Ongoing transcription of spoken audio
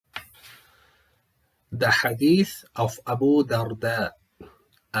The Hadith of Abu Darda.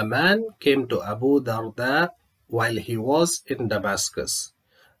 A man came to Abu Darda while he was in Damascus.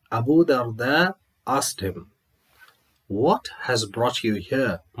 Abu Darda asked him, "What has brought you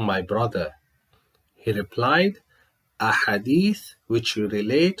here, my brother?" He replied, "A hadith which you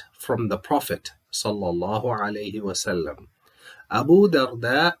relate from the Prophet sallallahu alaihi wasallam." Abu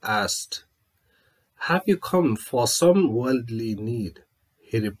Darda asked, "Have you come for some worldly need?"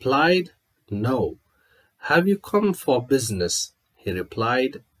 He replied, "No." "Have you come for business?" He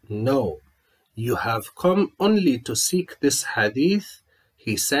replied, "No." "You have come only to seek this hadith?"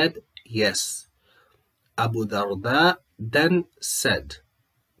 He said, "Yes." Abu Darda then said,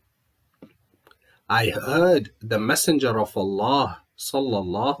 "I heard the Messenger of Allah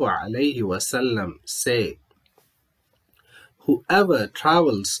sallallahu alaihi wasallam say, whoever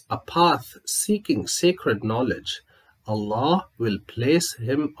travels a path seeking sacred knowledge, Allah will place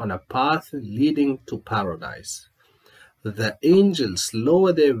him on a path leading to paradise. The angels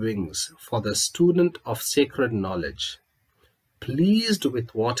lower their wings for the student of sacred knowledge, pleased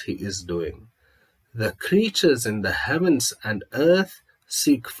with what he is doing. The creatures in the heavens and earth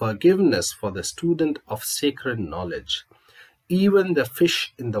seek forgiveness for the student of sacred knowledge, even the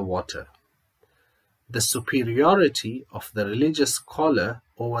fish in the water. The superiority of the religious scholar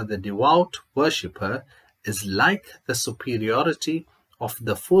over the devout worshipper is like the superiority of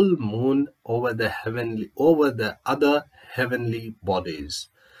the full moon over the other heavenly bodies.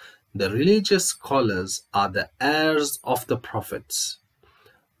 The religious scholars are the heirs of the prophets.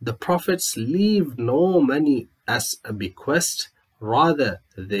 The prophets leave no money as a bequest, rather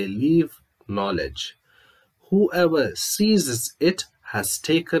they leave knowledge. Whoever seizes it has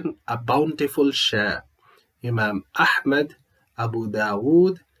taken a bountiful share. Imam Ahmad, Abu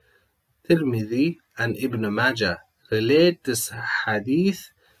Dawood, Tirmidhi, and Ibn Majah relate this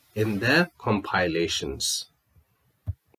hadith in their compilations.